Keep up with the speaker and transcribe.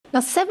Now,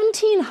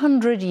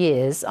 1700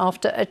 years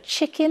after a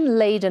chicken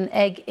laid an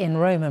egg in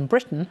Roman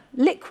Britain,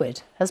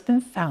 liquid has been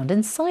found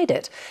inside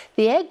it.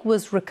 The egg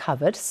was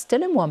recovered,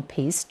 still in one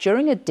piece,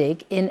 during a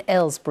dig in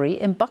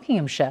Aylesbury in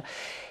Buckinghamshire.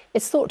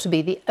 It's thought to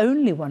be the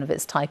only one of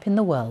its type in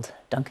the world.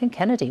 Duncan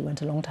Kennedy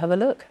went along to have a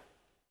look.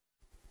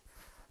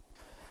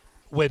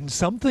 When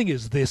something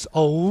is this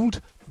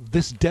old,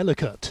 this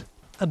delicate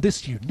and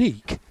this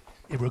unique,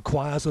 it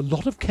requires a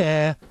lot of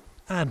care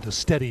and a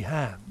steady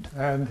hand.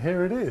 And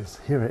here it is.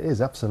 Here it is,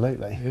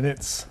 absolutely. In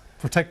its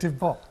protective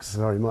box.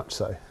 Very much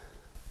so.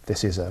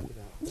 This is a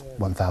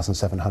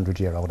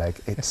 1,700-year-old egg.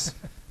 It's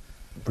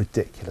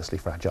ridiculously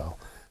fragile.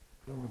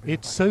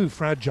 It's so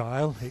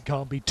fragile it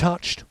can't be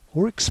touched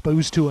or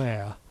exposed to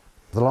air.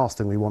 The last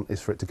thing we want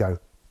is for it to go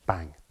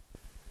bang.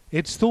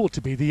 It's thought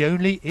to be the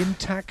only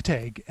intact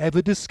egg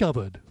ever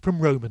discovered from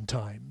Roman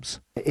times.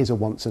 It is a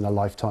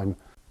once-in-a-lifetime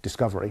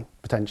discovery,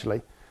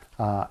 potentially.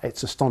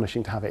 It's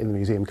astonishing to have it in the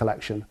museum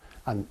collection,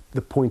 and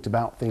the point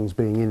about things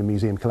being in a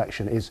museum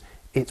collection is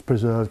it's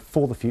preserved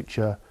for the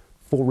future,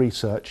 for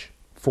research,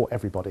 for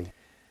everybody.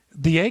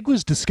 The egg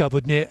was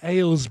discovered near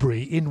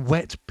Aylesbury in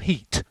wet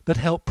peat that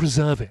helped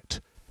preserve it.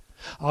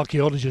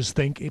 Archaeologists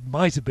think it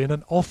might have been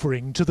an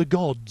offering to the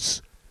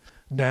gods.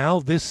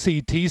 Now this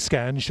CT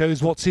scan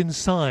shows what's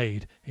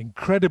inside.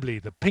 Incredibly,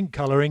 the pink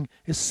colouring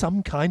is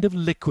some kind of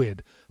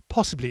liquid,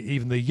 possibly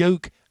even the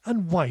yolk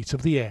and white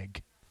of the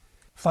egg.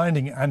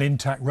 Finding an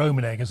intact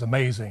Roman egg is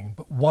amazing,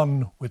 but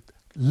one with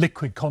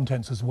liquid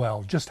contents as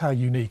well. Just how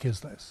unique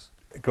is this?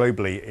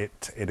 Globally,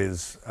 it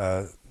is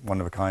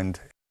one of a kind.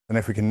 And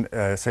if we can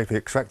safely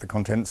extract the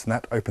contents, and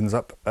that opens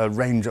up a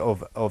range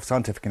of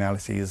scientific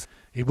analyses.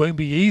 It won't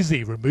be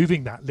easy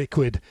removing that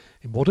liquid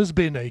in what has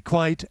been a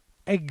quite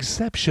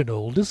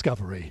exceptional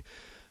discovery.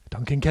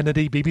 Duncan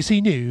Kennedy,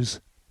 BBC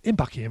News in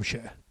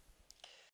Buckinghamshire.